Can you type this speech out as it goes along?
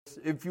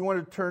If you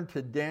want to turn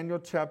to Daniel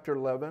chapter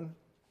 11,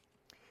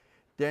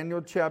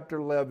 Daniel chapter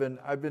 11,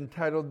 I've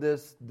entitled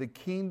this, The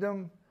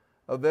Kingdom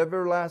of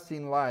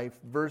Everlasting Life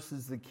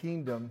versus the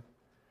Kingdom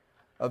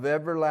of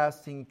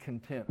Everlasting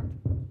Contempt.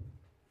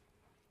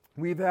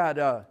 We've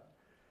had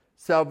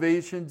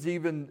salvations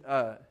even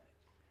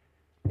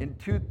in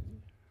two...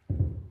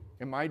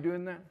 Am I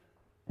doing that?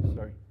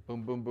 Sorry.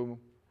 Boom, boom, boom.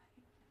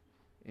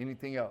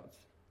 Anything else?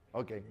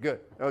 Okay, good.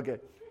 Okay.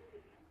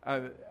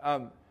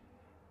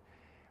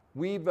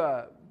 We've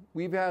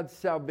had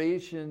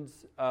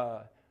salvations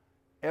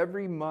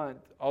every month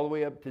all the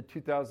way up to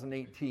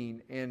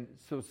 2018, and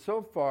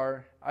so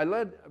far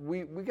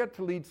we got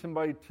to lead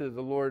somebody to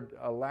the Lord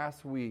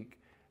last week,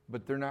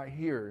 but they're not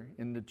here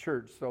in the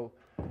church. So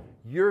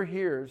you're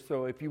here.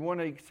 So if you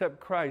want to accept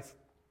Christ,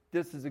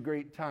 this is a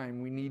great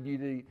time. We need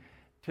you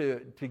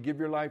to give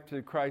your life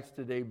to Christ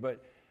today.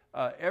 But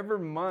every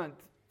month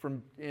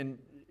from in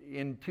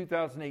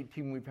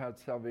 2018, we've had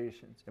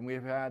salvations, and we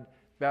have had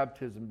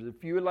baptisms.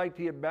 If you would like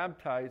to get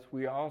baptized,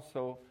 we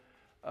also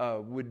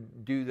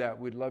would do that.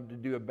 We'd love to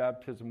do a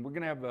baptism. We're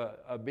going to have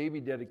a baby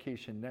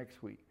dedication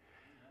next week.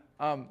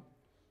 And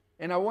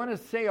I want to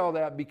say all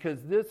that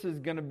because this is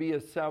going to be a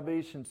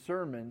salvation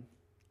sermon,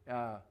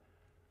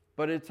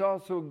 but it's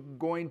also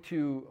going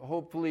to,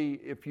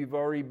 hopefully, if you've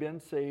already been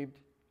saved,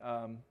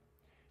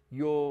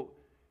 you'll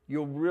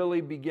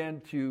really begin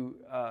to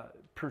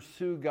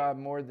pursue God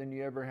more than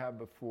you ever have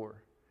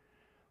before.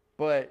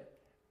 But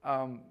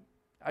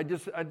I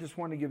just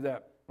want to give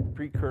that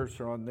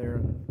precursor on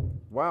there.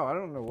 Wow, I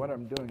don't know what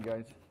I'm doing,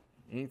 guys.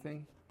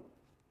 Anything?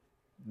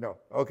 No.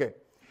 Okay.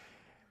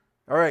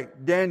 All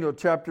right, Daniel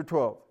chapter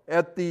 12.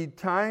 At that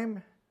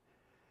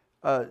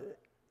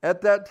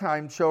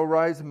time shall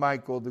rise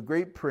Michael, the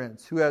great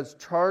prince, who has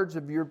charge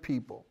of your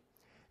people.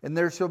 And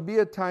there shall be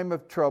a time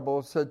of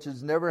trouble, such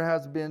as never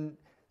has been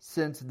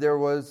since there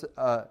was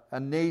a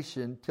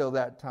nation till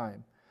that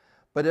time.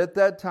 But at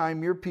that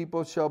time your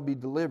people shall be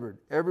delivered,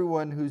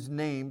 everyone whose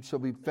name shall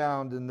be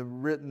found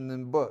written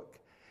in the book.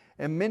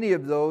 And many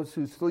of those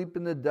who sleep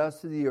in the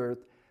dust of the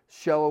earth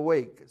shall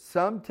awake,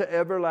 some to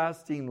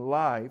everlasting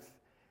life,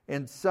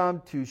 and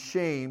some to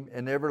shame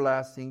and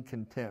everlasting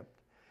contempt.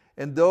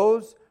 And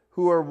those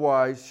who are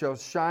wise shall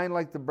shine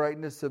like the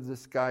brightness of the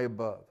sky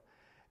above.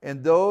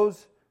 And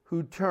those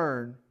who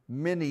turn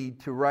many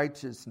to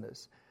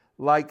righteousness,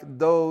 like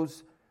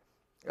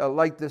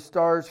the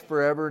stars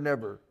forever and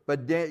ever.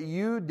 But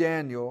you,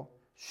 Daniel,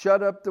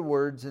 shut up the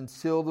words and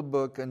seal the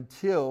book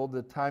until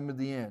the time of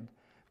the end.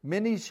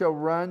 Many shall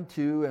run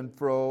to and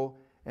fro,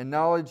 and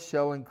knowledge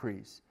shall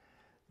increase.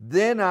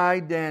 Then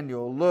I,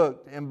 Daniel,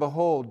 looked, and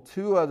behold,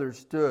 two others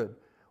stood,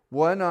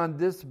 one on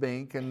this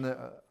bank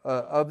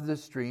of the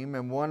stream,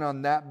 and one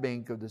on that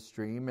bank of the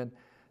stream. And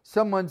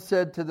someone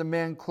said to the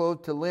man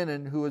clothed to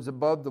linen, who was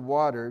above the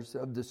waters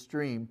of the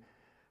stream,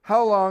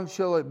 How long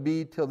shall it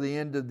be till the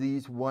end of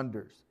these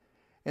wonders?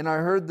 And I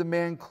heard the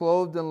man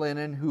clothed in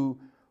linen, who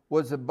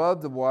was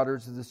above the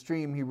waters of the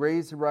stream. He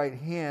raised the right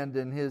hand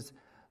and his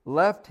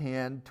left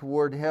hand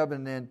toward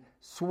heaven, and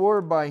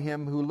swore by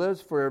him who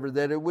lives forever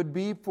that it would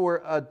be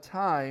for a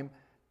time,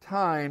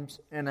 times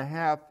and a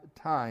half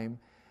time,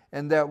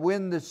 and that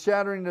when the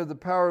shattering of the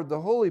power of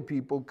the holy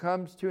people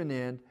comes to an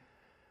end,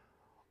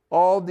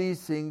 all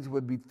these things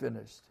would be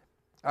finished.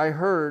 I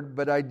heard,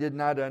 but I did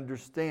not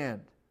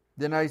understand.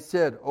 Then I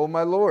said, O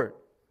my Lord,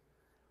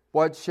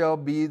 what shall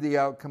be the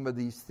outcome of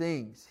these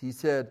things? He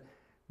said,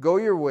 Go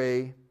your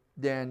way,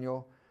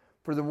 Daniel,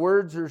 for the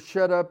words are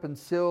shut up and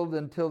sealed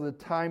until the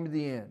time of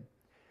the end.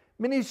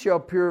 Many shall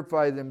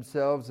purify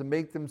themselves and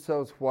make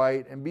themselves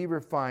white and be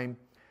refined,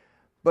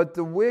 but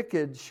the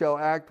wicked shall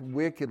act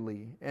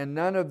wickedly, and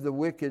none of the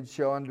wicked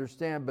shall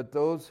understand, but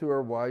those who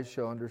are wise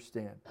shall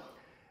understand.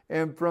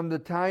 And from the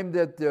time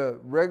that the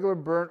regular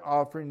burnt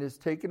offering is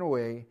taken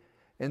away,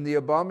 and the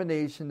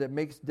abomination that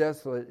makes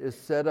desolate is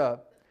set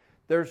up,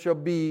 there shall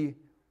be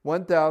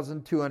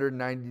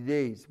 1,290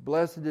 days.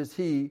 Blessed is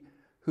he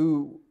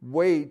who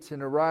waits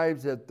and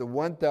arrives at the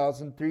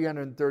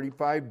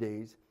 1,335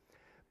 days.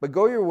 But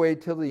go your way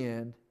till the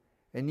end,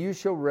 and you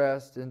shall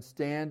rest and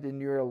stand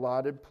in your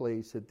allotted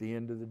place at the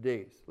end of the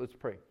days. Let's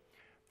pray.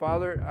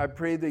 Father, I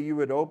pray that you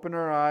would open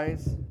our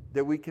eyes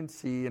that we can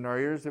see and our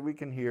ears that we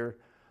can hear.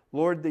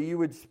 Lord, that you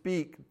would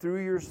speak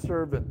through your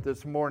servant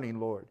this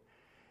morning, Lord.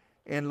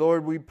 And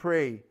Lord, we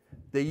pray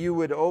that you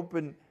would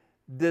open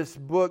this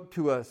book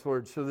to us,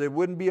 Lord, so that it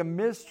wouldn't be a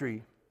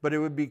mystery, but it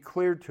would be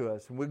clear to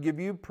us. And we'll give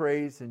you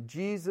praise in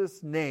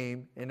Jesus'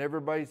 name. And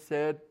everybody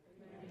said,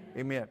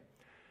 Amen.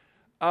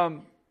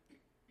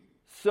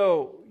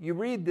 So you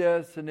read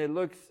this, and it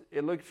looks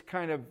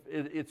kind of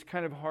it's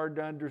kind of hard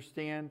to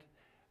understand.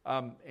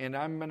 And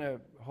I'm going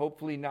to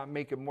hopefully not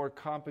make it more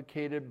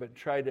complicated, but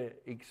try to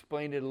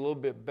explain it a little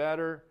bit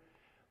better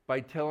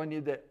by telling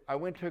you that I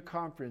went to a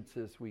conference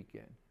this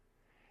weekend.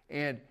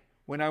 And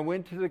when I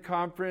went to the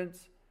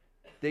conference,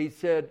 they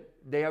said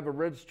they have a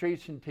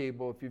registration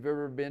table if you've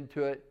ever been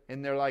to it.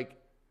 And they're like,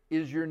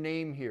 is your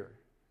name here?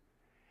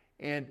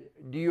 And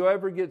do you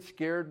ever get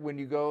scared when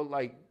you go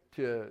like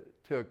to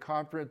to a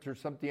conference or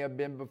something I've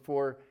been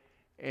before,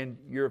 and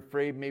you're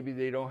afraid maybe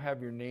they don't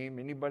have your name?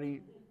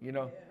 Anybody,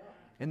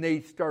 And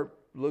they start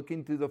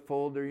looking through the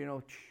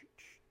folder,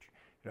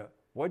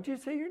 What'd you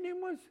say your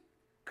name was?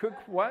 Cook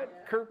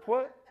what? Kirk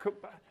what?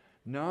 Cook.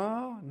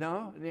 No.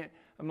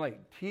 I'm like,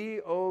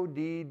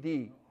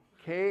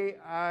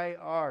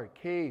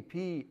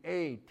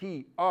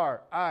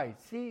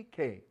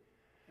 TODDKIRKPATRICK.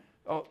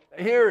 Oh,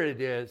 here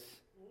it is.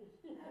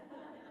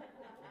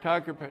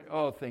 Tucker.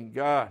 Oh, thank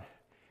God.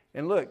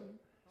 And look,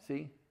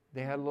 see,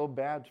 they had a little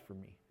badge for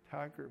me.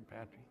 Tucker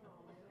Patrick.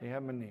 They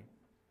have my name.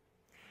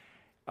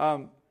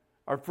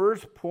 Our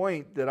first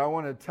point that I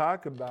want to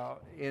talk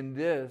about in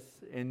this,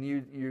 and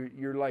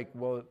you're like,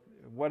 well,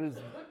 what does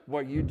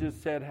what you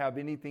just said have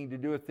anything to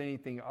do with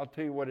anything? I'll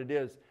tell you what it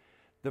is.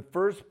 The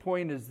first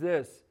point is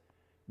this.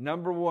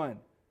 Number one,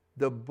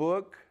 the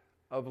book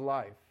of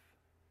life.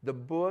 The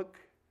book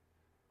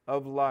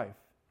of life.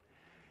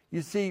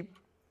 You see,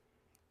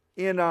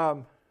 in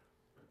our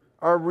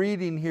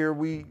reading here,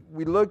 we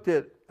looked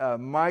at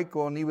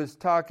Michael, and he was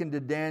talking to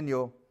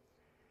Daniel.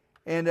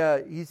 And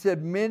he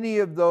said, many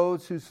of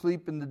those who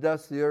sleep in the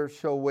dust of the earth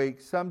shall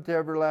wake, some to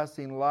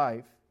everlasting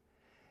life,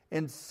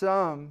 and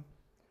some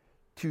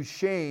to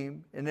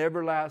shame and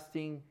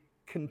everlasting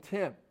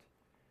contempt.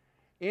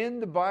 In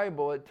the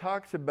Bible, it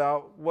talks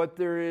about what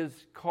there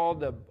is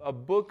called a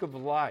book of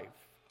life,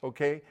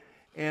 okay?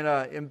 And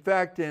in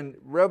fact, in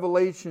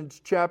Revelations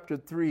chapter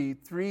 3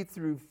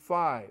 through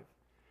 5,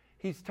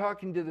 he's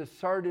talking to the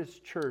Sardis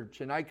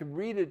church, and I could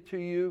read it to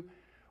you,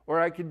 or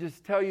I could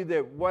just tell you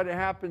that what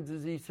happens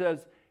is he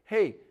says,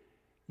 hey,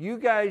 you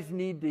guys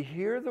need to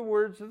hear the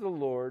words of the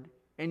Lord,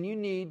 and you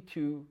need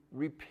to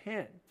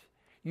repent.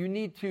 You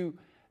need to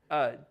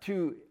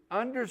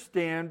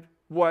understand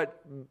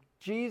what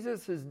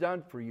Jesus has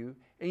done for you,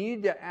 and you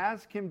need to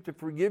ask him to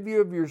forgive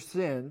you of your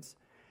sins,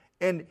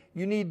 and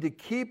you need to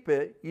keep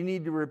it. You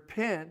need to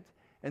repent.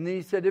 And then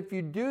he said, if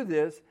you do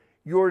this,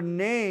 your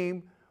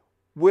name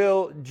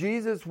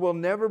Jesus will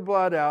never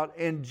blot out,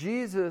 and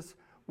Jesus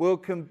will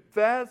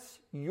confess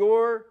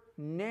your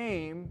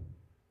name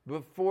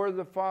before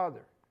the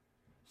Father.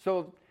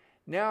 So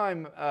now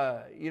I'm,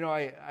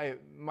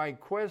 my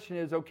question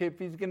is, okay, if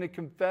he's going to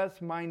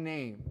confess my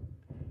name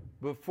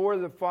before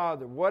the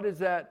Father, what does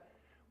that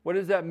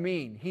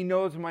mean? He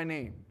knows my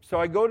name. So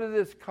I go to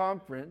this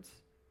conference,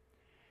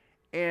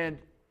 and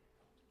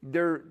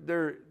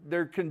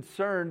they're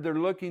concerned, they're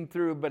looking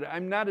through, but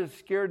I'm not as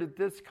scared at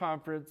this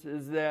conference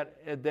as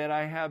that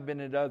I have been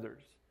at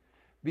others,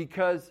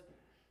 because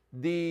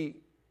the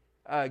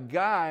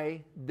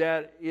guy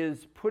that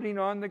is putting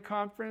on the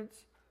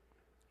conference,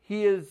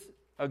 he is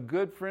a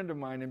good friend of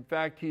mine. In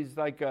fact, he's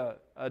like a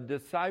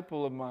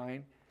disciple of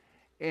mine,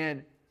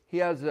 and he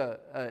has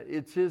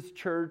it's his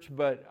church,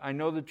 but I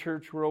know the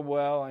church real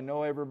well. I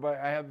know everybody.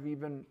 I have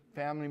even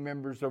family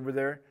members over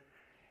there,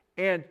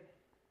 and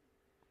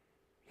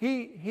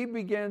he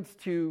begins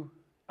to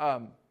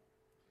tell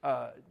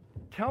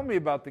me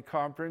about the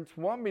conference,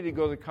 want me to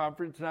go to the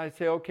conference, and I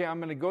say, okay, I'm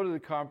going to go to the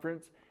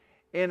conference.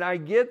 And I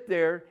get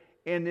there,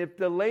 and if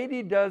the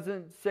lady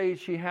doesn't say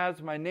she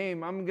has my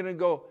name, I'm going to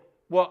go,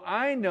 well,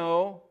 I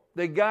know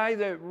the guy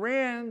that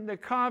ran the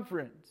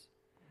conference.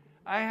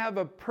 I have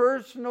a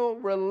personal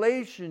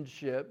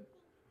relationship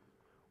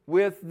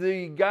with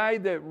the guy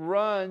that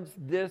runs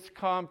this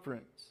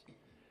conference.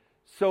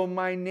 So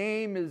my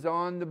name is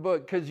on the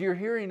book, because you're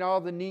hearing all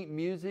the neat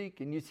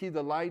music, and you see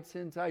the lights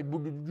inside,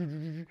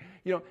 and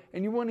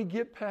you want to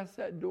get past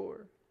that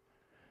door.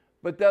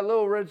 But that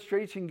little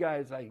registration guy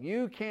is like,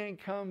 you can't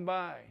come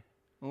by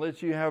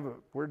unless you have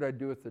where did I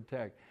do with the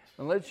tag?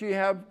 Unless you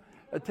have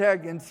a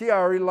tag. And see, I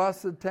already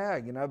lost the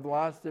tag, and I've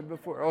lost it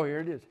before. Oh, here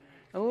it is.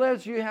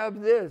 Unless you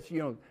have this,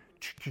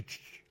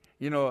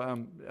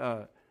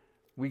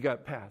 we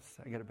got pass.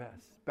 I got a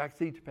pass.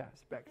 Backstage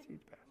pass.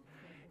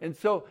 And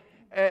so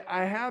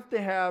I have to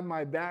have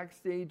my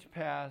backstage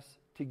pass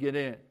to get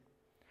in.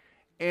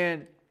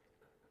 And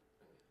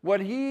what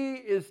he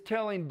is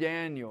telling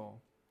Daniel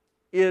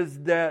is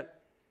that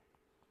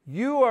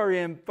you are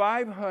in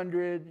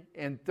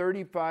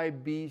 535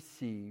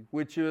 BC,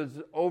 which is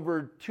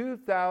over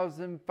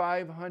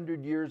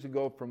 2,500 years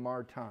ago from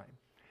our time.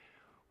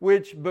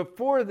 Which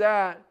before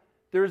that,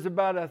 there's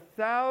about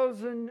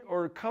 1,000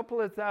 or a couple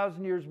of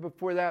thousand years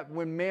before that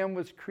when man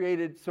was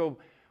created. So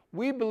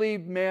we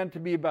believe man to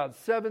be about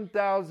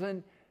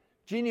 7,000.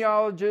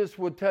 Genealogists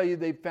will tell you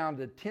they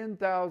found a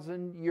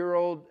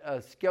 10,000-year-old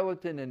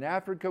skeleton in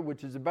Africa,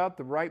 which is about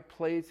the right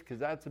place, because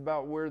that's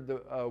about where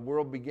the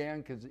world began,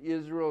 because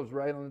Israel is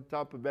right on the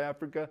top of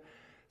Africa.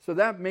 So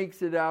that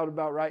makes it out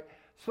about right.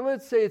 So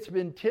let's say it's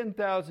been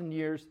 10,000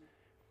 years.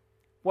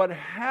 What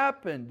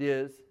happened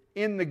is,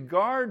 in the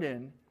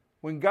garden,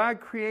 when God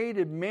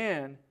created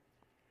man,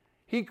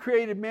 he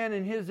created man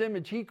in his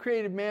image. He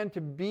created man to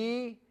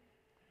be,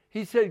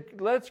 he said,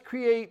 let's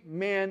create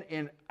man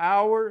in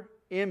our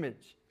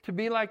image, to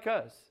be like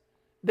us.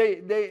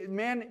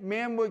 Man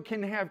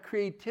can have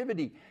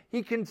creativity.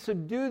 He can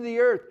subdue the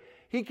earth.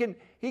 He can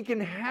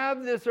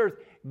have this earth.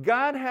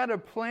 God had a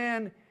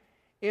plan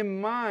in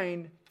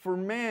mind for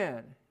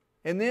man.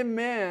 And then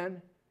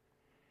man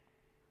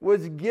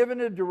was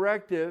given a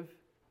directive.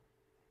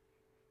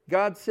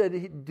 God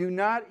said, do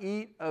not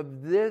eat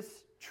of this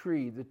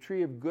tree, the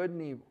tree of good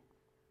and evil.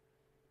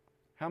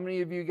 How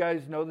many of you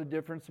guys know the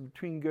difference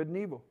between good and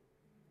evil?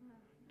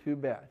 Too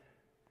bad.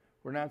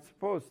 We're not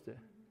supposed to.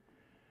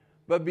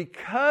 But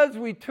because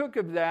we took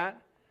of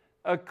that,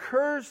 a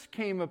curse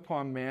came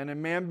upon man,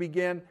 and man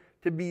began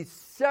to be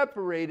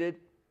separated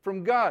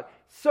from God.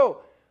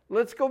 So,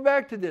 let's go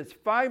back to this.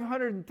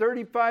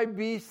 535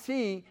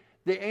 BC,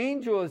 the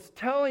angel is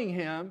telling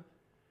him,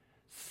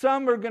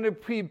 some are going to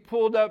be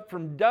pulled up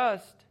from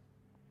dust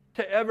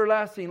to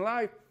everlasting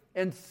life,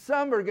 and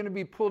some are going to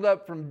be pulled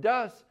up from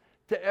dust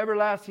to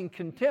everlasting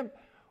contempt.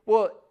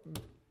 Well,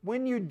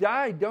 when you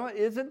die,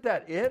 isn't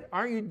that it?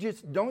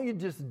 Don't you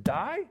just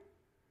die?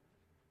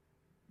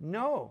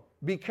 No,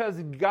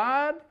 because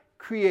God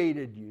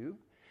created you,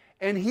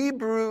 and He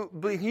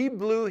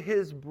blew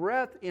His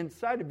breath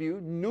inside of you,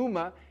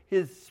 pneuma,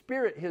 His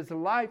spirit, His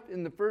life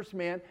in the first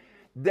man.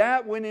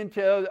 That went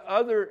into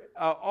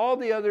all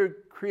the other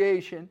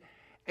creation,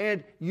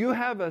 and you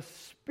have a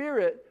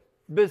spirit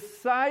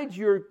besides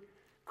your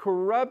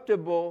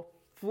corruptible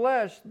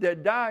flesh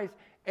that dies,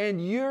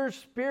 and your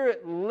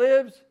spirit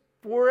lives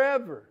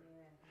forever.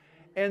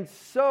 And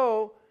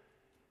so,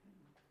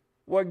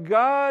 what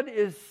God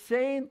is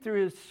saying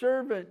through His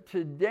servant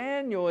to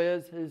Daniel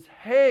is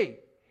hey,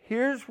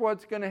 here's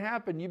what's going to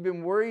happen. You've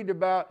been worried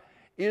about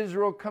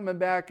Israel coming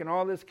back and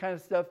all this kind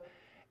of stuff,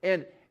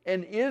 and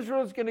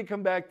Israel's going to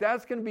come back.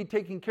 That's going to be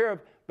taken care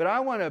of. But I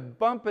want to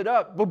bump it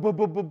up, boom, boom,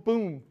 boom, boom,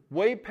 boom,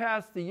 way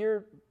past the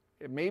year,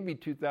 maybe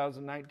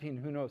 2019,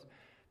 who knows,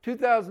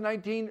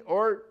 2019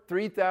 or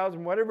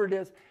 3000, whatever it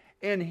is.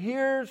 And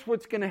here's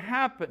what's going to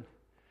happen.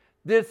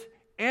 This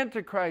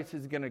Antichrist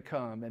is going to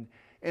come,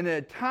 and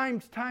at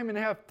time and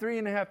a half,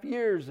 3.5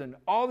 years, and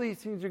all these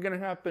things are going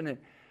to happen.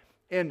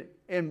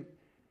 And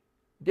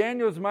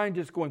Daniel's mind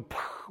just going,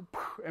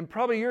 and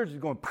probably yours is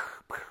going,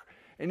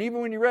 and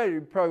even when you read it,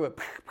 you probably went,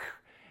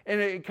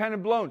 and it kind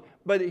of blown.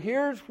 But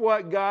here's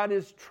what God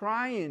is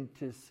trying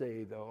to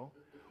say, though.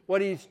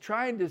 What He's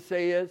trying to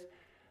say is,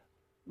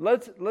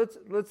 let's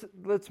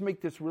make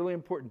this really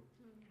important.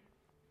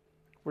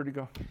 Where'd it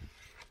go?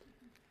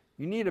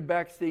 You need a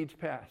backstage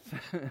pass.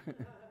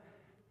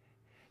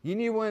 You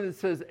need one that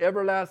says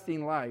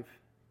everlasting life.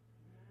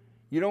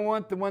 You don't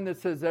want the one that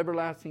says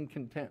everlasting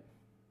contempt.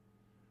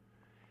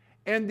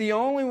 And the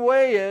only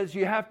way is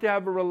you have to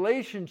have a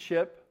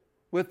relationship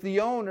with the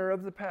owner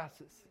of the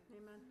passes.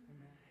 Amen.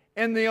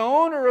 And the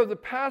owner of the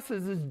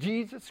passes is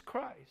Jesus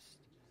Christ.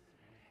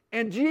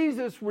 And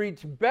Jesus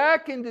reached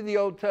back into the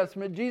Old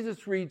Testament.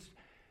 Jesus reached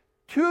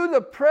to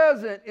the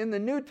present in the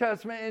New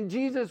Testament. And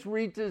Jesus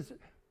reaches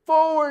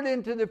forward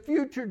into the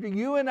future to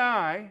you and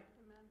I.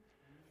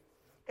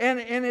 And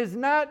is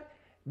not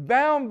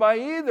bound by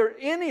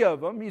any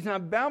of them. He's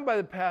not bound by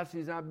the past.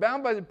 He's not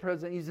bound by the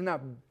present. He's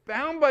not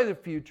bound by the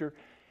future.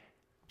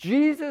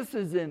 Jesus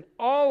is in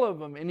all of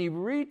them, and He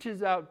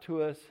reaches out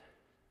to us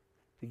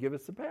to give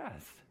us a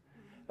pass,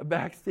 a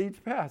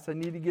backstage pass. I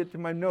need to get to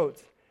my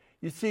notes.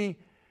 You see,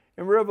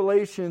 in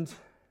Revelations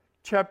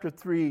chapter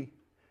 3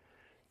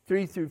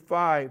 through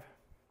 5,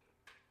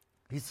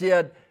 He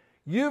said,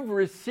 you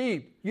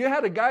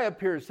had a guy up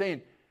here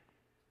saying,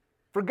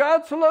 for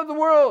God so loved the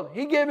world,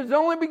 He gave His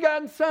only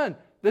begotten Son,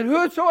 that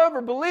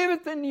whosoever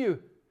believeth in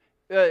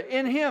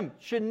Him,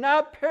 should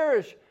not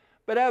perish,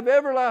 but have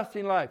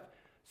everlasting life.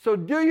 So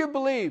do you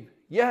believe?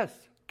 Yes.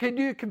 Okay,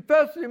 do you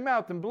confess with your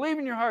mouth and believe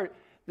in your heart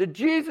that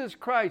Jesus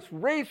Christ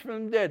raised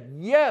from the dead?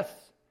 Yes.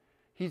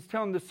 He's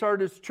telling the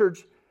Sardis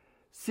church,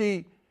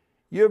 see,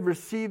 you have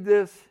received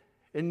this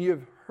and you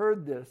have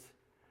heard this,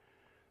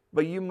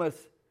 but you must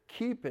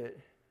keep it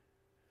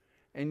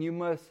and you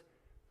must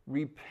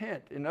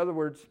repent. In other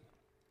words,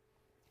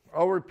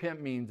 all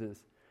repent means is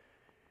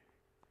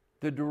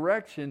the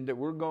direction that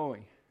we're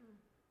going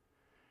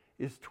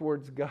is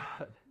towards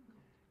God.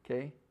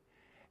 Okay?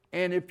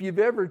 And if you've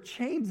ever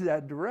changed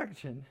that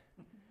direction,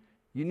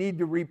 you need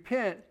to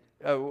repent.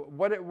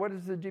 What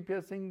does the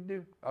GPS thing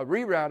do?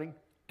 Rerouting.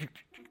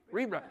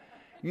 Reroute.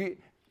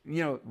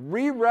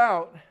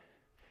 Reroute,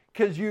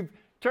 because you've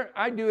turned.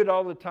 I do it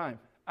all the time.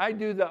 I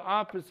do the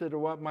opposite of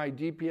what my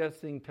GPS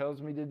thing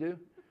tells me to do.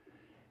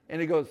 And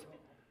it goes,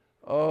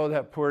 oh,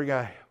 that poor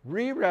guy.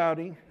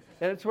 Rerouting.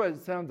 That's what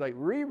it sounds like.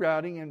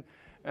 Rerouting.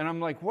 And I'm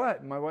like,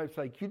 what? And my wife's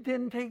like, you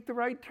didn't take the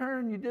right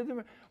turn. You did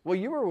the... Well,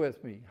 you were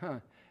with me, huh?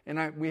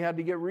 And we had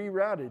to get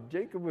rerouted.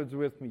 Jacob was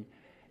with me.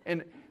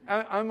 And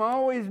I'm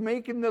always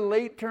making the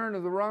late turn or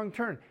the wrong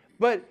turn.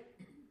 But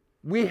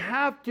we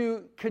have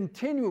to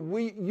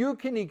continue. You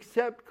can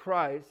accept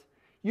Christ.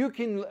 You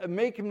can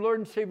make Him Lord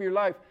and Savior of your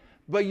life.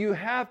 But you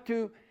have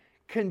to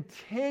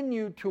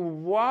continue to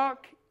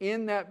walk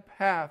in that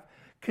path.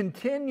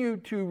 Continue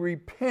to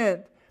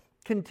repent.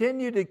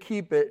 Continue to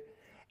keep it.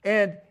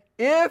 And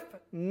if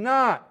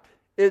not,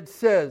 it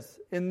says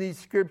in these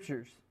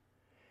scriptures,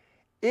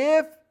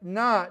 if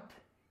not,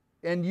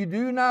 and you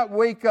do not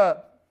wake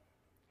up,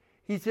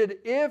 He said,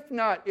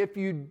 if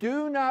you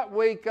do not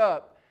wake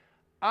up,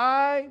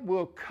 I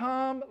will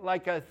come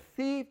like a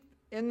thief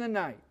in the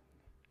night.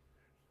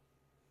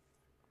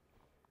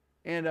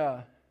 And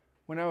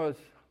when I was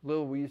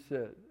little, we used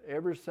to,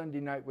 every Sunday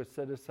night was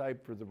set aside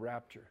for the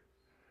rapture.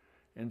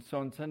 And so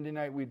on Sunday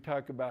night, we'd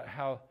talk about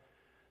how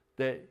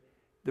that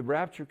the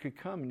rapture could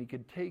come and he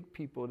could take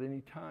people at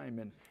any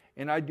time.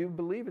 And I do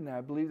believe in that.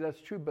 I believe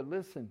that's true. But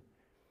listen,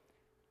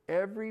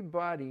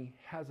 everybody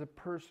has a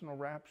personal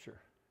rapture.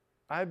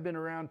 I've been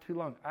around too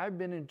long. I've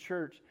been in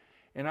church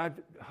and I've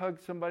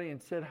hugged somebody and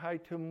said hi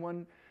to them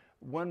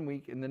one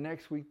week, and the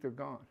next week they're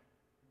gone.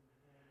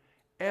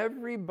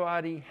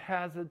 Everybody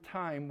has a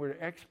time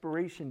where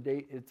expiration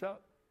date is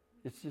up.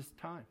 It's just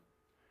time.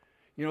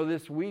 You know,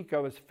 this week I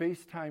was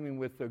FaceTiming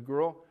with a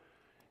girl,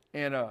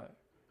 and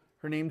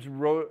her name's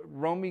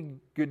Romy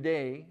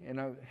Goudet, and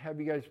I'll have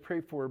you guys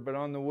pray for her. But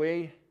on the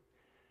way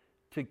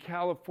to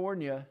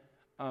California,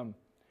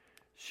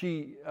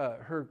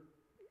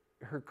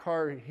 her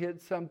car hit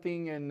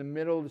something in the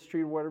middle of the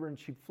street or whatever, and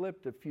she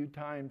flipped a few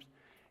times,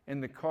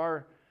 and the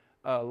car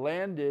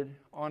landed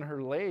on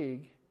her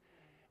leg,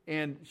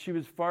 and she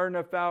was far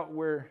enough out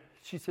where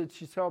she said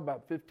she saw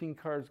about 15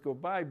 cars go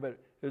by, but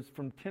it was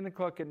from 10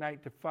 o'clock at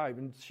night to 5,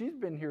 and she's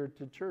been here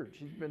to church.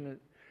 She's been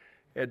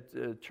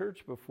at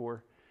church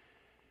before,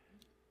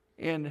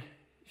 and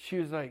she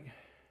was like,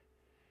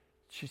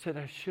 she said,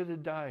 I should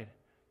have died.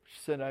 She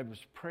said, I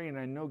was praying.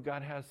 I know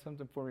God has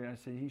something for me. And I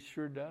said, He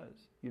sure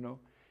does. You know,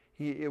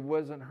 it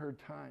wasn't her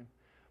time.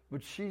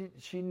 But she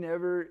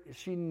never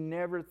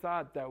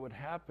thought that would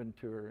happen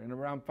to her. And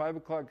around 5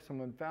 o'clock,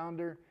 someone found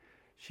her.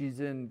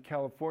 She's in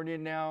California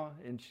now,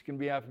 and she's going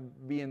to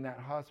be in that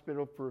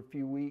hospital for a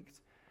few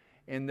weeks.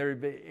 And they're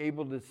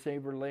able to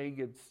save her leg.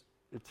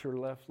 It's her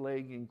left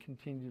leg, and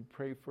continue to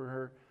pray for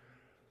her.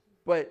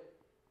 But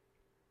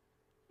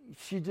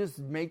she's just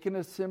making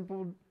a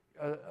simple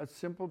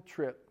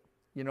trip,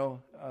 you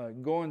know,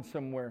 going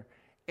somewhere.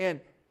 And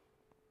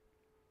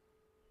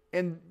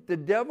the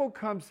devil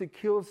comes to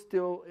kill,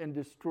 steal, and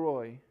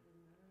destroy.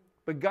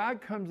 But God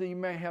comes that you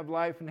may have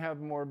life and have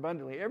more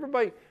abundantly.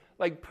 Everybody,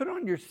 like, put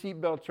on your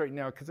seatbelts right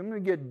now, because I'm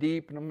going to get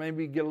deep and I'll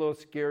maybe get a little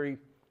scary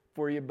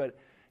for you, but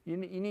you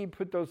need to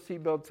put those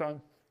seatbelts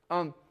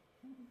on.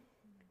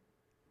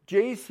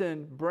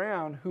 Jason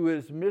Brown, who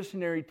is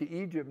missionary to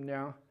Egypt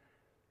now,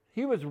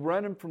 he was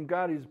running from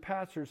God. He's a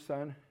pastor's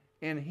son,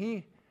 and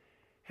he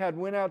had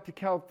went out to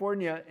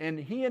California, and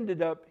he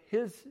ended up,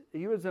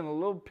 he was in a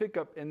little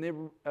pickup, and they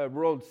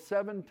rolled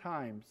 7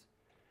 times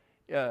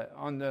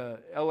on the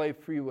LA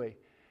freeway.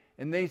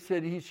 And they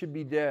said he should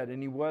be dead,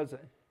 and he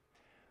wasn't.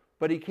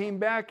 But he came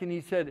back and he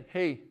said,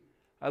 hey,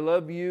 I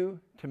love you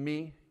to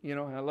me, you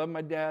know, and I love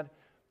my dad,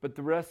 but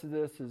the rest of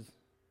this is,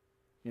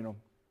 you know,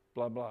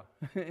 blah, blah.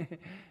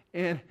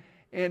 and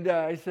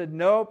I said,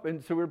 nope.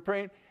 And so we're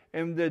praying.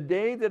 And the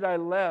day that I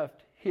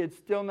left, he had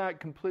still not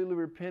completely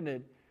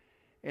repented.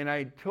 And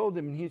I told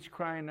him, and he's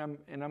crying,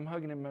 and I'm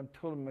hugging him. I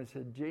told him, I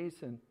said,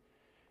 Jason,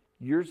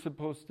 you're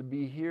supposed to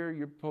be here.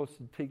 You're supposed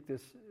to take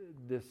this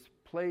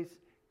place.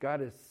 God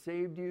has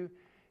saved you.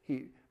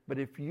 But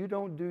if you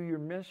don't do your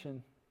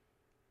mission,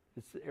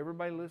 is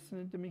everybody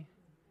listening to me?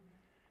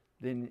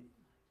 Then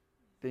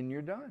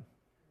you're done.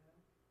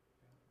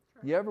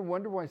 You ever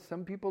wonder why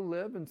some people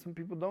live and some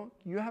people don't?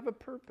 You have a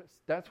purpose.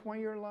 That's why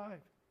you're alive.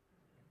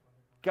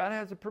 God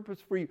has a purpose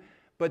for you.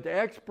 But the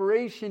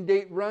expiration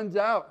date runs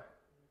out.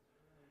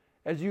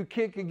 As you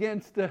kick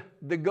against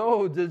the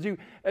goads, as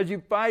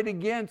you fight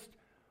against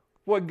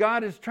what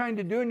God is trying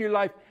to do in your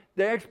life,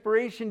 the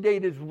expiration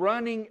date is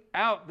running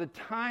out. The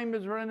time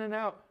is running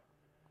out.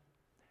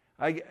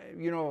 It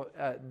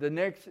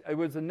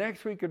was the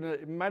next week, or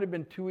it might have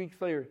been 2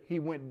 weeks later, he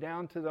went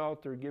down to the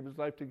altar, gave his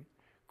life to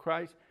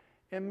Christ.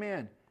 And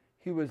man,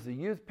 he was the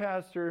youth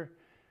pastor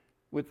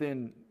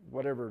within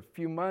a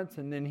few months,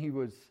 and then he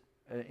was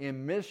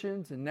in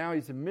missions, and now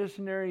he's a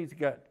missionary. He's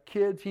got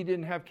kids. He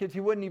didn't have kids. He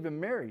wasn't even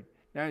married.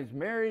 Now he's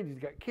married. He's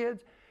got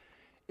kids.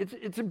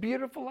 It's a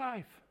beautiful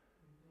life.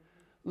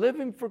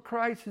 Living for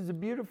Christ is a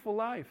beautiful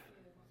life.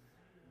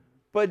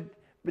 But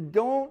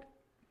don't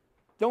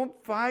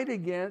fight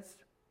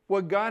against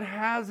what God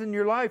has in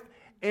your life.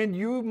 And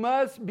you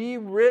must be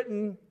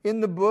written in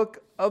the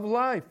book of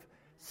life.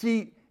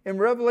 See, in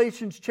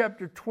Revelation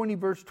chapter 20,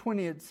 verse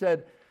 20, it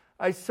said,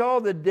 I saw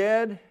the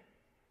dead,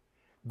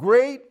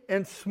 great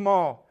and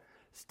small,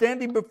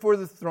 standing before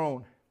the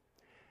throne,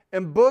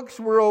 and books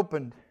were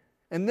opened.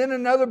 And then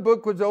another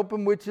book was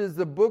opened, which is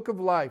the book of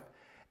life.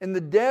 And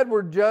the dead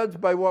were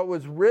judged by what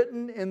was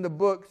written in the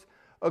books,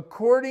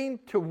 according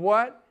to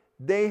what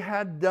they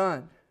had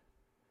done.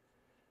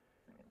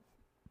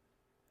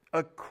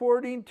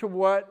 According to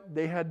what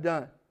they had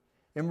done.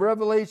 In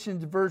Revelation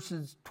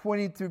verses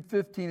 20 through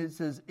 15, it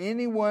says,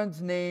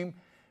 anyone's name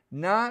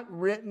not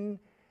written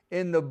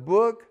in the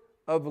book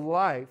of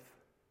life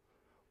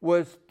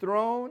was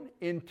thrown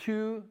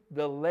into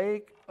the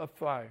lake of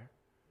fire.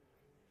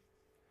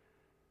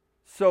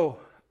 So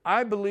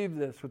I believe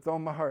this with all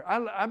my heart.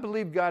 I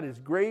believe God is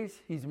grace.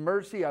 He's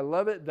mercy. I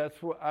love it.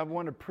 That's what I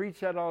want to preach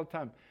that all the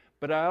time.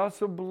 But I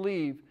also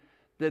believe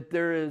that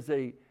there is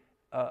a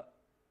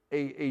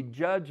a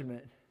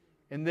judgment,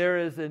 and there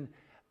is a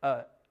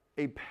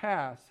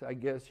pass, I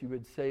guess you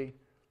would say,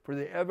 for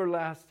the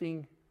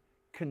everlasting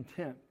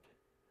contempt,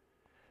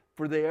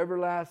 for the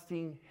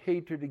everlasting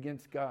hatred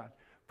against God,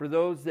 for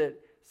those that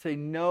say,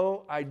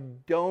 no, I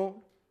don't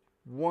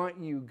want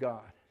you,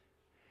 God.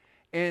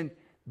 And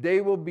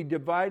they will be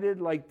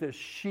divided like the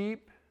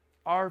sheep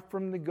are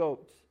from the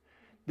goats.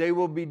 They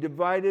will be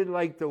divided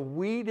like the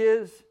wheat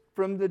is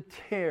from the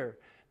tare.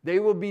 They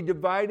will be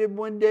divided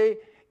one day.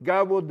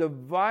 God will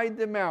divide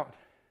them out.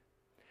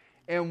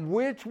 And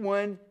which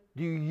one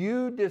do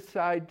you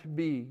decide to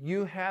be?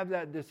 You have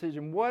that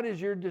decision. What is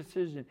your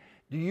decision?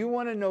 Do you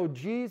want to know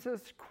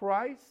Jesus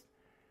Christ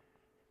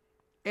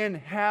and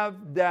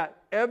have that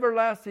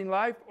everlasting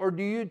life? Or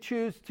do you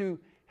choose to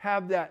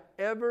have that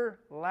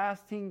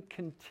everlasting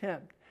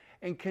contempt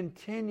and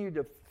continue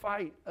to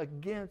fight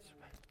against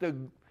the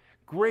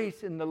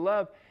grace and the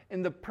love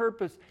and the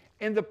purpose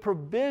and the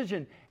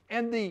provision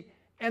and the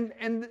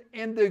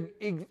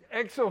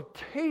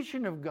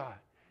exaltation of God?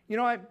 You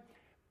know,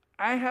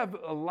 I have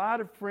a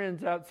lot of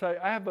friends outside.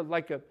 I have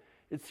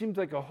it seems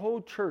like a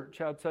whole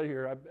church outside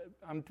here.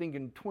 I'm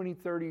thinking 20,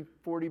 30,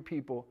 40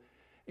 people.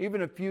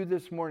 Even a few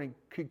this morning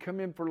could come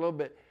in for a little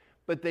bit,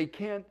 but they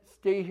can't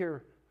stay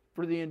here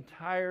for the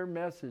entire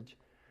message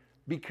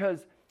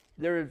because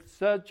there is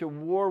such a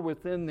war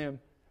within them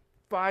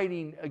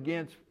fighting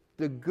against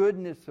the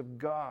goodness of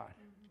God.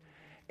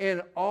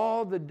 And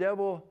all the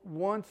devil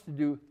wants to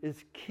do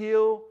is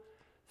kill,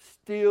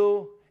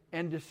 steal,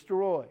 and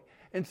destroy.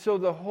 And so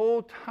the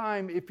whole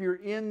time, if you're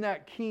in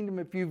that kingdom,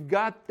 if you've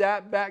got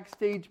that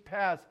backstage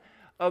pass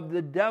of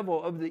the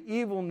devil, of the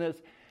evilness,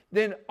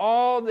 then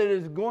all that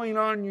is going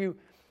on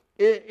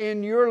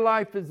in your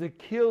life is the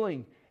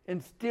killing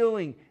and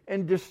stealing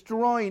and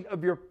destroying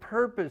of your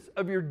purpose,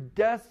 of your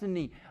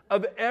destiny,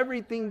 of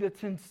everything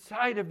that's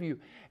inside of you.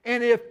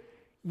 And if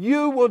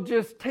you will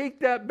just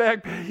take that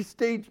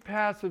backstage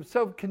pass of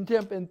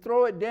self-contempt and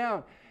throw it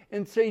down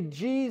and say,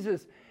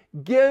 Jesus,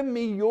 give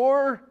me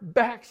your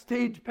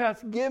backstage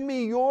pass. Give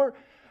me your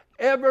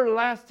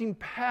everlasting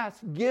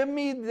pass. Give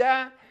me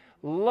that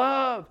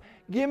love.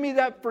 Give me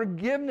that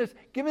forgiveness.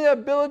 Give me the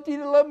ability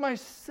to love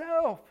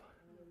myself.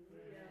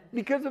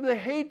 Because of the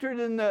hatred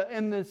and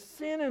the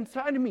sin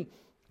inside of me,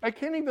 I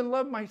can't even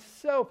love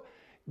myself.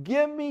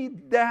 Give me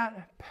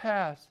that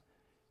pass.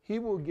 He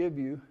will give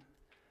you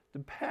the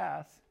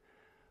path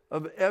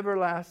of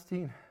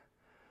everlasting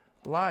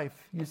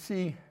life. You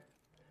see,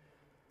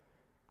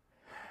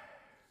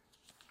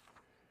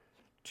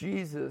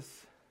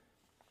 Jesus,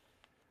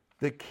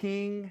 the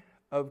King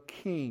of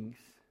Kings,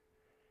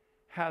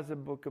 has a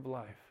book of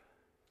life.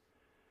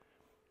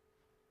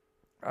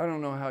 I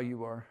don't know how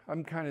you are.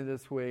 I'm kind of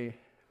this way.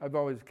 I've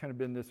always kind of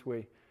been this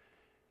way.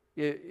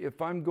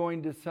 If I'm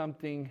going to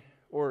something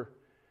or,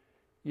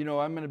 I'm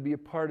going to be a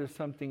part of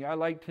something, I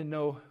like to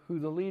know who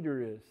the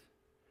leader is.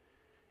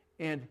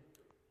 And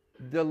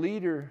the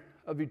leader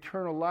of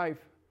eternal life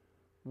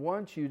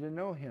wants you to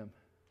know him.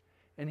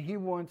 And he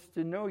wants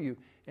to know you.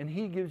 And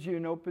he gives you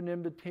an open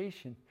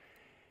invitation.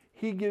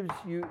 He's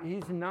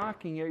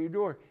knocking at your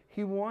door.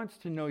 He wants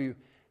to know you.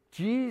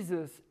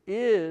 Jesus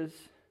is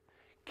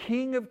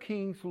King of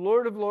Kings,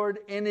 Lord of Lords,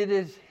 and it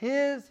is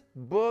his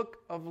book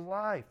of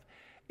life.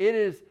 It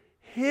is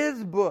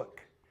his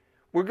book.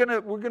 We're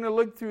gonna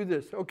look through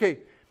this. Okay,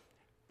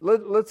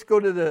 let's go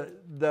to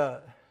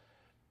the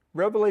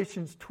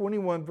Revelations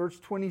 21, verse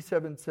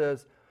 27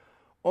 says,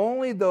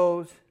 only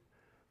those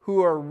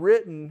who are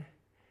written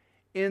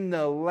in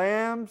the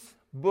Lamb's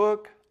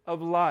book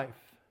of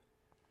life.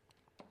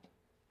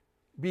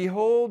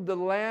 Behold the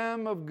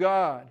Lamb of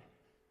God,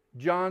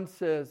 John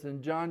says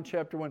in John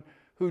chapter 1,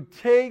 who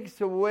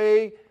takes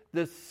away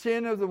the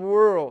sin of the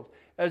world,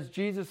 as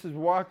Jesus is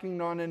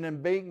walking on an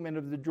embankment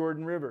of the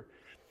Jordan River.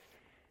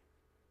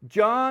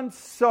 John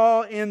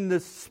saw in the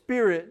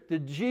Spirit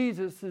that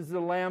Jesus is the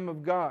Lamb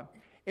of God.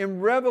 In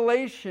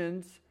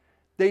Revelations,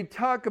 they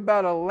talk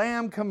about a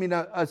lamb coming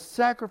up, a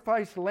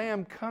sacrificed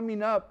lamb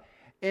coming up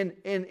and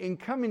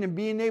coming and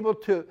being able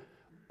to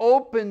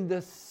open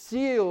the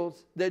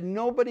seals that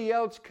nobody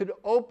else could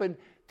open,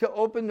 to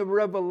open the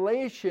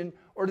revelation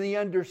or the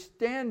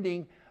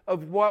understanding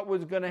of what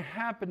was going to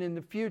happen in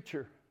the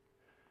future.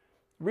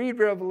 Read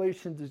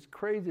Revelations. It's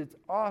crazy. It's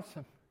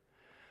awesome.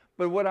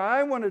 But what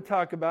I want to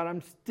talk about,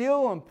 I'm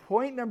still on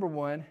point number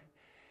 1,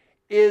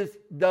 is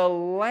the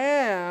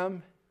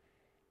Lamb.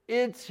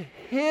 It's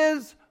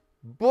his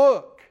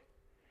book.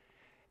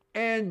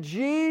 And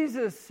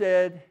Jesus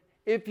said,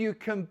 if you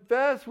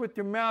confess with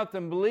your mouth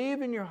and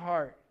believe in your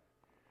heart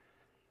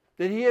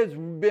that he has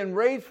been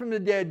raised from the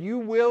dead, you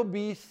will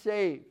be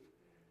saved.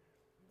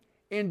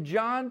 In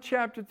John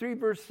chapter 3,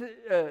 verse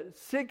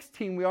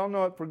 16, we all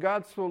know it, for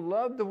God so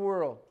loved the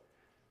world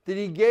that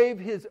he gave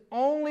his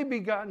only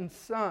begotten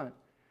Son,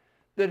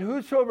 that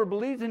whosoever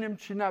believes in him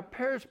should not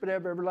perish but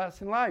have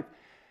everlasting life.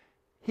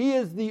 He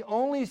is the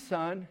only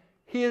Son.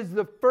 He is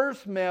the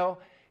first male.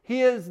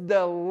 He is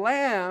the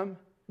Lamb,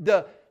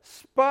 the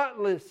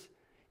spotless,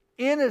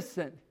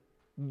 innocent,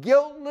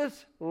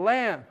 guiltless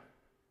Lamb.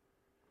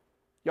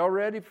 Y'all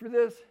ready for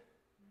this?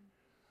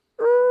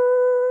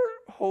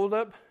 Hold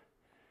up.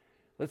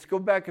 Let's go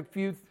back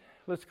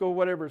let's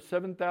go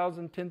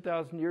 7,000,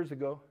 10,000 years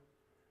ago.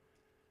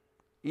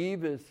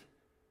 Eve is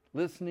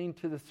listening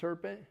to the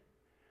serpent.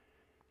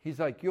 He's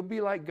like, you'll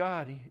be like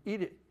God.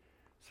 Eat it.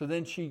 So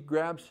then she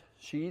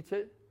eats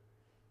it.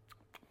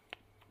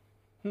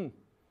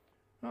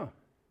 Oh.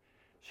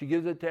 She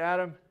gives it to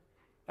Adam.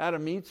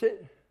 Adam eats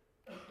it.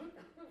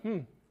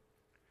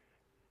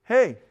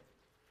 Hey,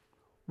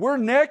 we're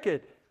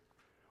naked.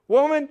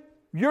 Woman,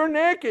 you're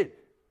naked.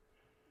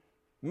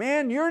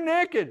 Man, you're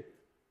naked.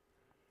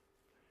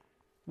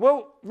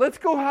 Well, let's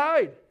go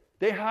hide.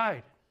 They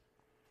hide.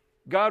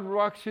 God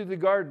walks through the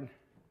garden.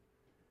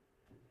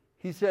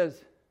 He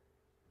says,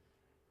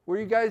 where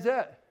are you guys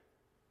at?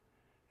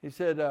 He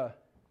said,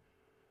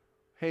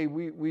 hey,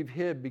 we've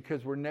hid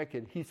because we're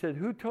naked. He said,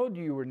 who told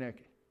you were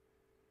naked?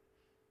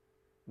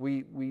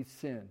 We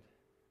sinned.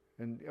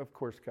 And of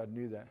course God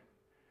knew that.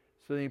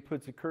 So then he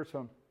puts a curse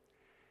on.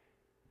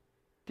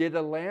 Did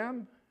a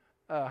lamb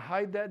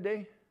hide that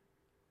day?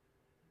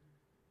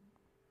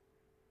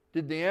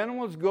 Did the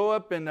animals go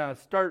up and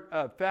start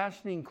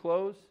fashioning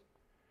clothes?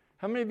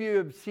 How many of you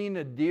have seen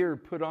a deer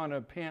put on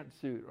a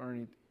pantsuit or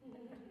anything?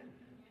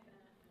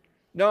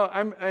 No,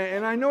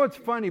 and I know it's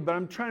funny, but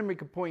I'm trying to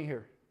make a point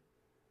here.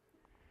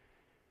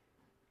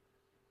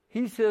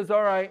 He says,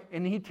 all right,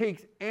 and he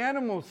takes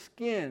animal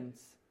skins.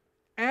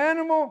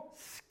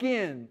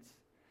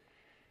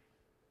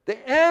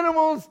 The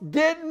animals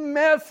didn't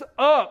mess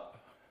up.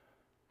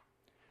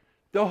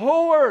 The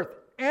whole earth,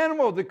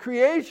 the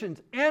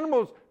creations,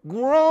 animals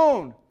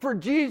groan for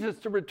Jesus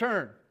to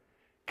return.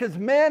 Because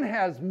man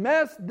has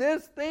messed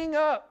this thing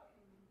up.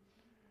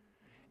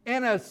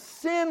 And a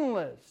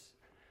sinless,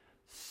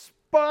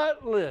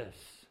 spotless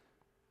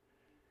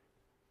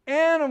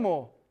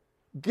animal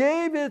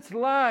gave its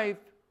life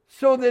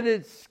so that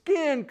its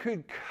skin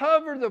could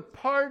cover the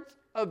parts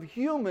of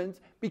humans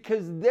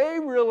because they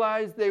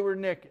realized they were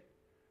naked.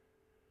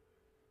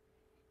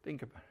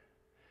 Think about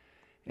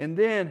it. And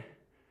then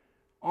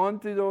on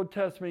through the Old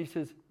Testament, he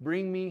says,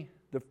 bring me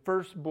the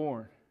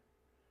firstborn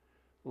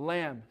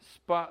lamb,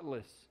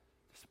 spotless.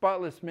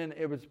 Spotless meant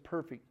it was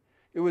perfect.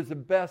 It was the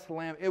best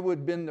lamb. It would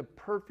have been the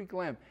perfect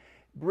lamb.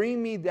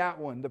 Bring me that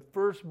one, the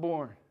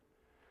firstborn,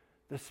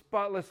 the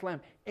spotless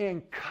lamb,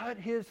 and cut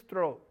his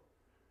throat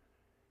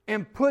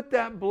and put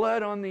that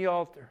blood on the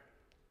altar.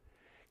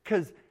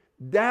 Because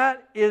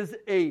that is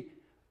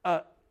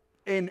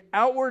an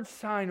outward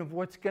sign of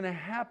what's going to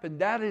happen.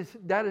 That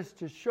is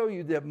to show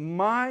you that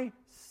my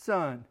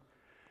son,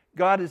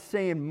 God is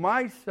saying,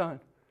 my son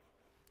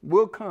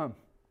will come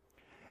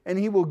and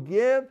he will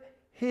give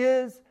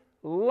his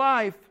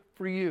life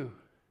for you.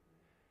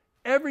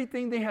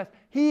 Everything that he has.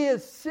 He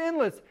is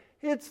sinless.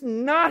 It's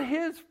not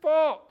his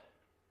fault.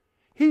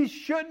 He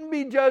shouldn't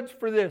be judged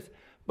for this.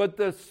 But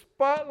the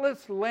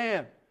spotless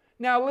lamb.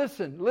 Now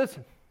listen.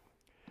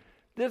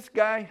 This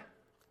guy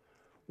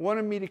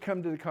wanted me to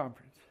come to the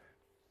conference.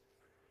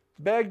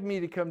 Begged me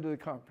to come to the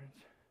conference.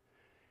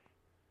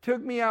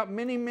 Took me out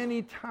many,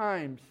 many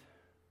times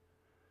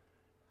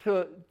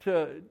to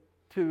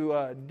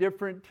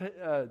different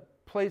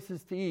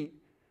places to eat.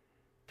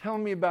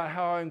 Telling me about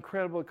how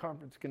incredible the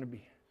conference is going to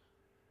be.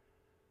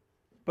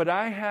 But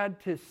I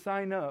had to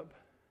sign up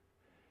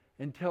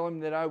and tell him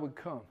that I would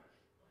come.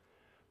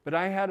 But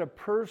I had a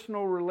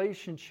personal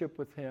relationship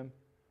with him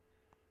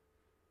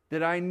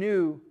that I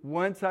knew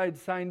once I'd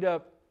signed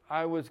up,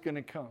 I was going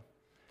to come.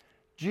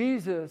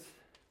 Jesus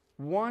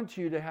wants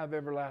you to have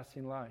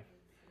everlasting life.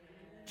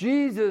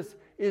 Jesus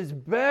is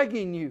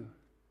begging you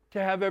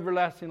to have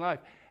everlasting life.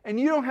 And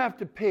you don't have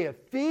to pay a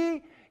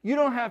fee. You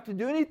don't have to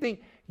do anything.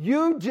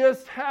 You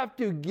just have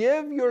to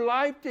give your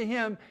life to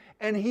him,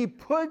 and he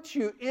puts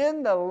you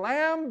in the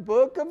Lamb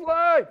Book of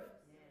Life.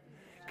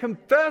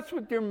 Confess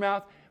with your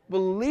mouth,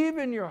 believe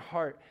in your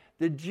heart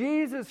that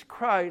Jesus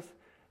Christ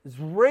is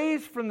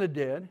raised from the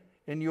dead,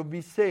 and you'll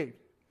be saved.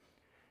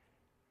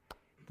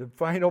 The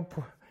final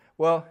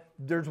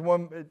there's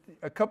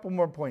a couple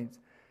more points.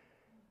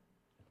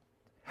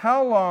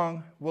 How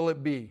long will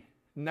it be?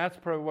 And that's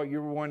probably what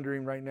you're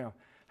wondering right now.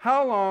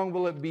 How long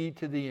will it be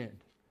to the end?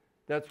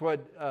 That's what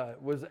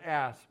was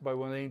asked by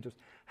one of the angels.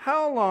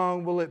 How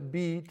long will it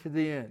be to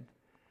the end?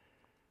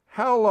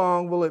 How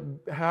long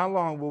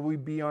will we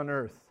be on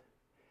earth?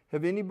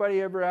 Have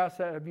anybody ever asked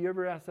that? Have you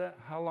ever asked that?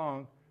 How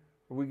long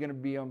are we going to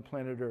be on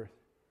planet Earth?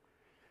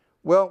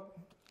 Well,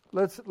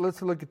 let's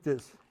look at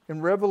this.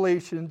 In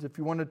Revelations, if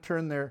you want to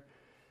turn there,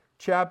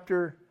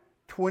 chapter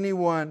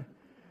 21,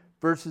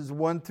 verses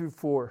 1 through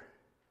 4.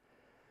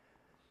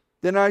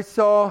 Then I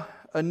saw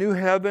a new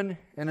heaven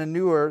and a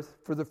new earth,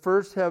 for the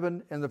first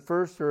heaven and the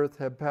first earth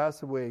had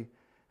passed away,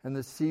 and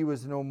the sea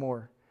was no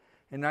more.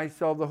 And I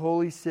saw the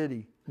holy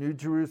city, New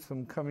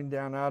Jerusalem, coming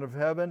down out of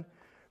heaven,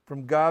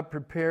 from God,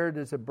 prepared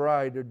as a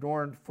bride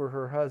adorned for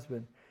her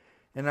husband.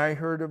 And I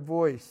heard a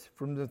voice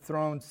from the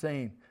throne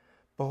saying,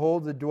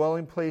 Behold, the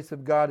dwelling place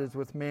of God is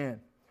with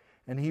man,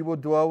 and he will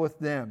dwell with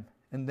them,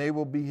 and they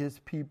will be his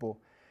people.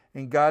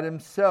 And God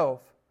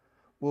himself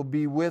will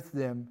be with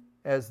them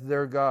as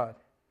their God.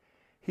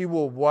 He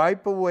will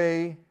wipe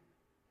away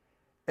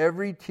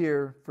every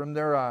tear from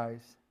their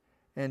eyes,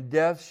 and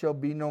death shall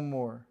be no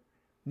more.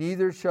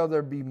 Neither shall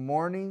there be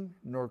mourning,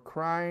 nor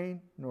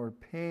crying, nor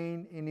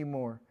pain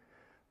anymore,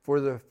 for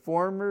the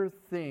former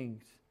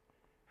things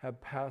have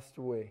passed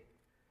away.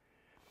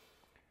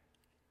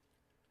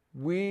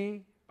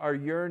 We are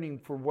yearning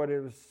for what it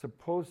was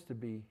supposed to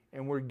be,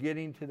 and we're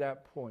getting to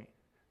that point.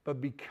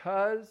 But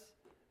because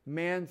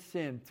man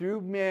sinned, through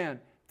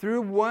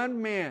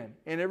one man,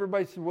 and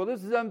everybody said, well,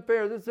 this is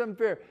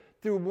unfair,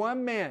 through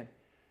one man,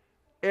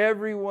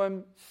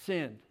 everyone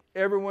sinned.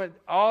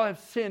 All have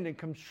sinned and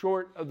come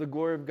short of the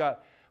glory of God.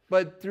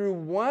 But through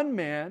one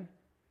man,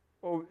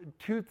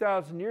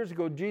 2,000 years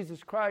ago,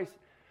 Jesus Christ,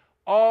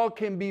 all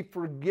can be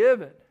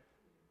forgiven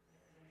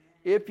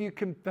if you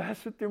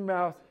confess with your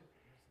mouth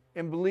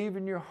and believe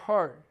in your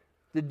heart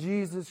that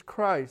Jesus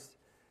Christ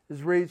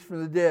is raised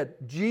from the dead.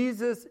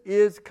 Jesus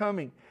is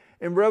coming.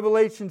 In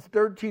Revelation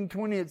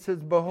 13:20 it says,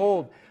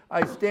 behold,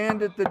 I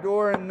stand at the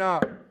door and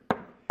knock.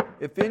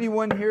 If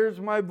anyone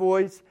hears my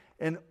voice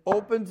and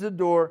opens the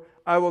door,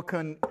 I will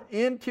come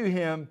into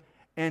him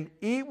and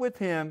eat with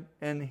him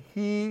and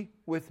he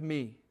with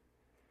me.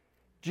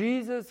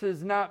 Jesus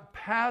is not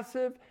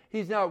passive.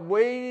 He's not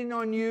waiting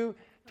on you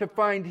to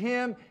find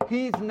him.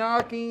 He's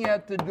knocking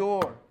at the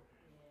door.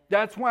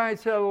 That's why I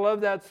said I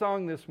love that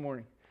song this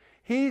morning.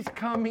 He's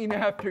coming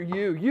after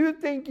you. You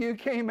think you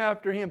came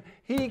after him.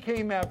 He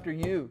came after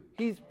you.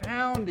 He's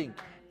pounding.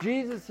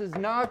 Jesus is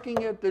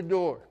knocking at the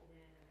door.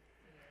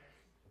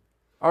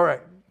 All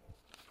right.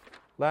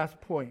 Last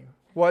point.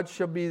 What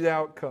shall be the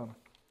outcome?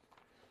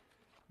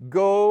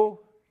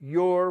 Go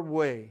your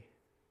way.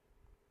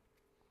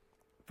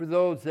 For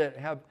those that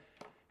have,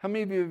 how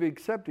many of you have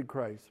accepted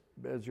Christ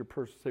as your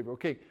personal Savior?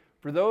 Okay,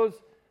 for those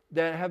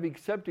that have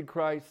accepted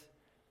Christ,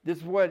 this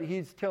is what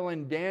he's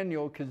telling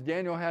Daniel, because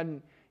Daniel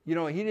hadn't, he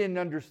didn't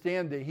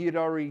understand that he had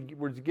already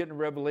was getting a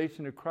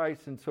revelation of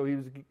Christ, and so he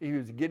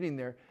was getting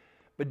there.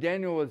 But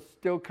Daniel was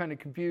still kind of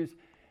confused.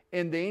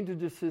 And the angel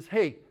just says,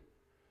 hey,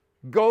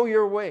 go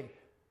your way.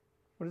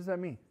 What does that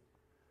mean?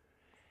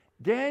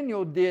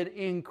 Daniel did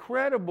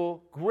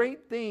incredible,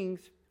 great things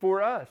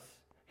for us.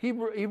 He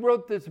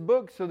wrote this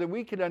book so that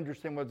we could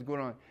understand what's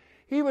going on.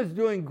 He was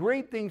doing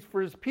great things for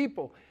his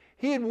people.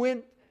 He had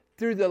went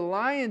through the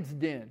lion's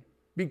den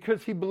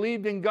because he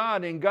believed in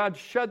God, and God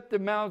shut the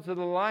mouths of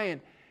the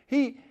lion.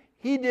 He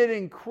did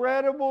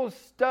incredible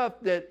stuff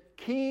that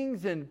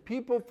kings and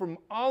people from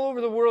all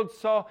over the world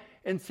saw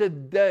and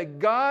said, the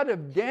God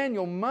of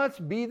Daniel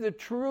must be the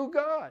true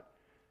God.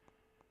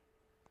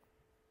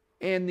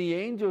 And the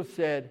angel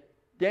said,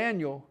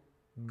 Daniel,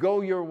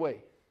 go your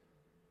way.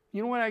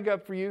 You know what I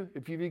got for you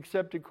if you've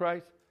accepted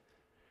Christ?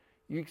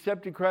 You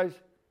accepted Christ,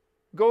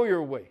 go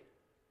your way.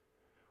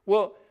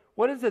 Well,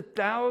 what does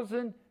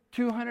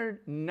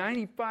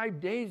 1,295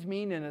 days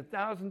mean and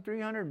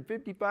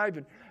 1,355?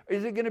 And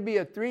is it going to be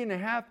a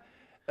 3.5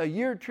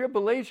 year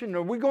tribulation?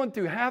 Are we going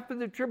through half of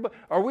the tribulation?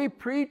 Are we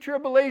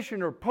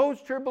pre-tribulation or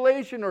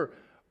post-tribulation or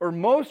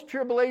most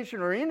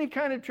tribulation or any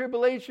kind of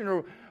tribulation?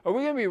 Or are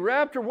we going to be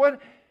raptured?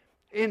 What?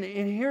 And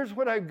here's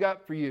what I've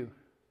got for you,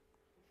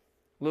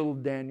 little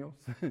Daniels.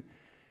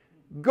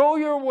 Go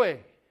your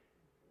way.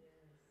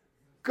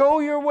 Go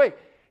your way.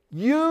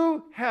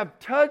 You have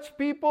touched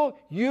people.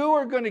 You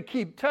are going to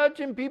keep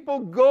touching people.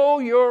 Go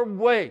your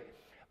way.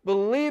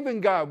 Believe in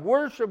God.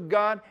 Worship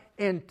God.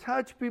 And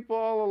touch people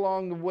all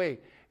along the way.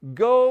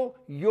 Go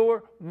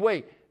your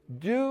way.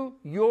 Do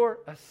your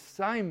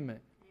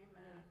assignment.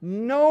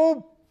 Amen.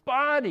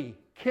 Nobody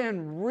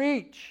can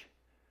reach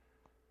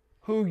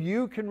who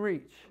you can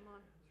reach.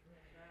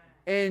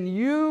 And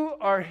you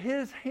are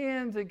his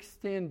hands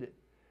extended.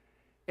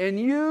 And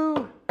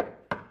you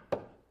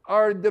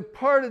are the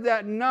part of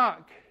that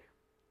knock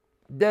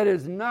that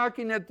is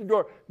knocking at the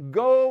door.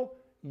 Go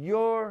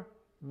your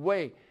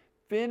way.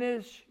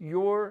 Finish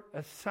your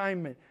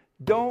assignment.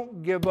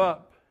 Don't give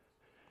up.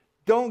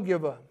 Don't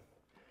give up.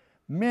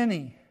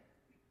 Many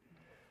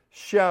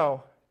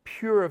shall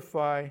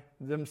purify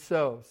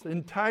themselves.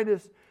 In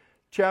Titus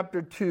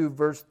chapter 2,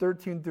 verse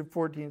 13 through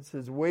 14, it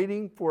says,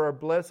 waiting for our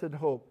blessed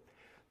hope,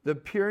 the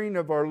appearing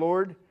of our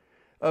Lord,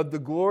 of the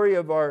glory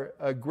of our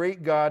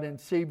great God and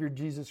Savior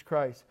Jesus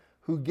Christ,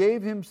 who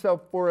gave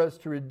himself for us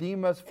to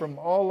redeem us from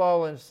all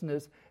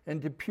lawlessness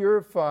and to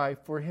purify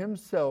for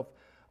himself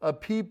a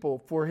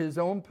people for his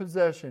own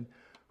possession,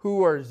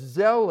 who are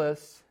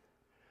zealous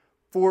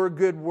for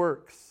good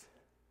works.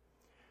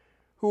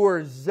 Who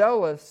are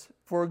zealous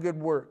for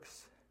good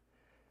works.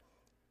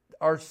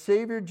 Our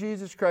Savior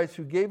Jesus Christ,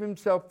 who gave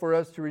himself for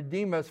us to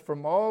redeem us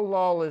from all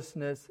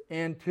lawlessness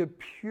and to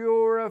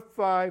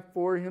purify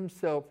for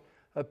himself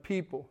a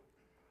people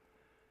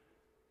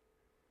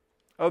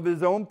of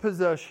his own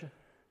possession.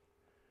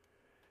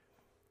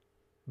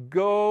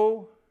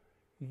 Go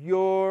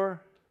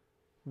your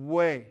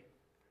way.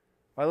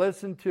 I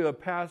listened to a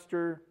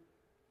pastor,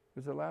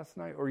 was it last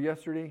night or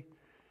yesterday?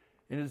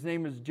 And his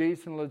name is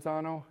Jason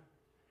Lozano.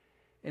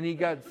 And he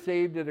got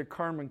saved at a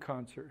Carmen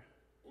concert.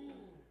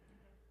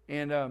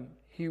 And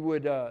he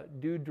would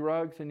do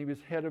drugs, and he was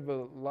head of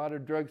a lot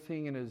of drug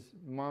thing, and his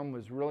mom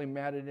was really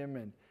mad at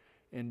him,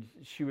 and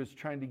she was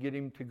trying to get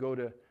him to go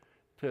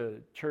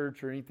to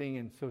church or anything,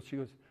 and so she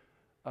goes,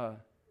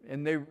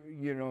 and they,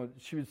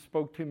 she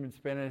spoke to him in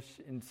Spanish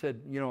and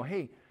said,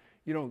 hey,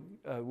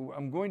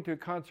 I'm going to a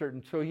concert,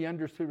 and so he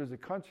understood it was a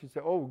concert. He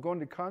said, oh, we're going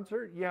to a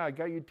concert? Yeah, I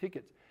got you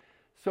tickets.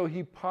 So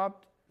he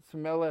popped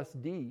some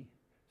LSD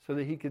so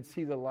that he could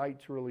see the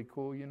lights really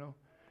cool,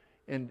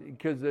 and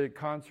because the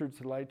concerts,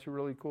 the lights are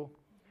really cool.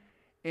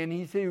 And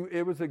he said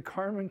it was a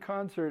Carmen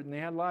concert, and they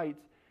had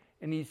lights,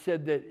 and he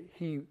said that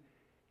he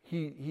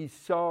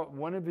saw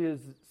one of his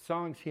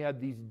songs, he had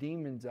these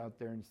demons out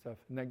there and stuff,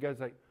 and that guy's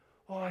like,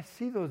 oh, I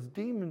see those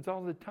demons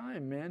all the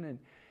time, man,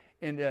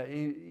 and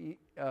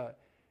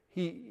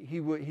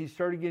he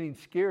started getting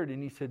scared,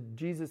 and he said,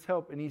 Jesus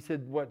help, and he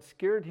said what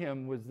scared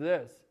him was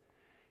this.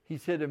 He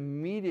said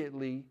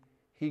immediately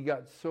he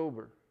got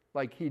sober.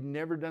 Like he'd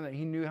never done that.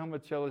 He knew how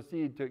much LSD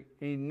he took.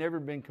 He'd never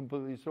been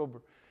completely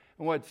sober.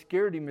 And what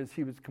scared him is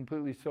he was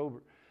completely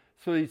sober.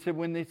 So he said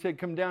when they said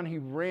come down, he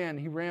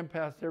ran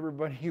past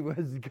everybody. He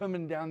was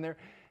coming down there.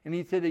 And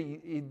he said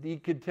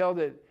he could tell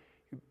that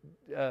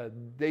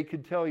they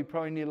could tell he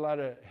probably needed a lot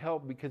of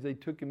help because they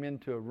took him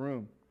into a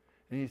room.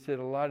 And he said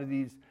a lot of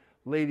these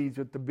ladies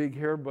with the big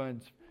hair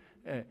buns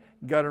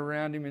got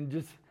around him and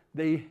just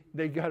they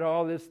got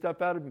all this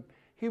stuff out of him.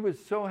 He was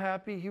so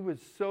happy. He was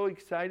so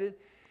excited.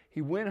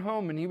 He went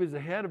home and he was the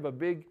head of a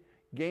big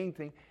gang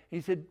thing. He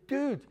said,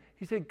 dudes,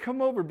 he said,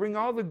 come over, bring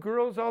all the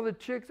girls, all the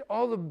chicks,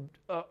 all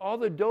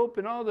the dope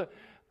and all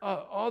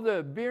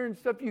the beer and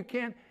stuff you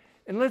can,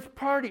 and let's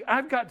party.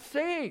 I've got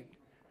saved.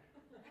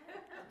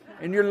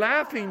 And you're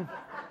laughing,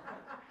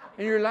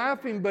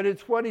 but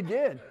it's what he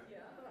did.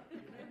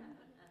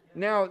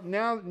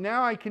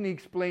 Now I can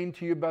explain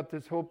to you about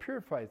this whole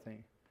Purify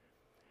thing.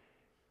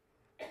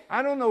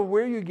 I don't know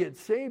where you get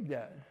saved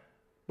at,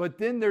 but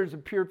then there's a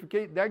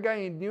purification. That guy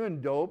ain't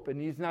doing dope, and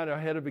he's not a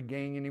head of a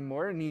gang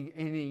anymore, and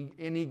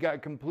he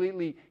got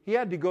completely. He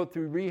had to go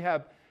through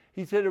rehab.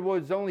 He said it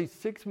was only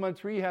 6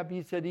 months rehab.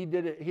 He said he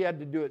did it. He had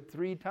to do it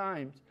 3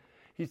 times.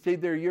 He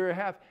stayed there a year and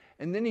a half,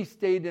 and then he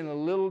stayed in a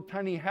little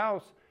tiny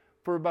house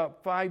for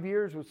about 5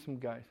 years with some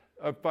guys.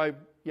 5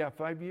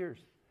 years,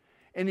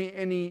 and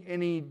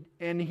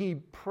he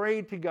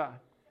prayed to God.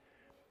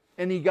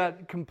 And he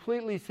got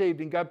completely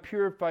saved, and God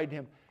purified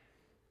him.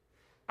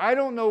 I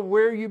don't know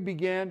where you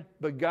began,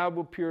 but God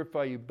will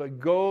purify you. But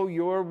go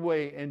your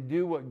way and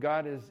do what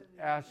God has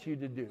asked you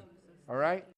to do. All right?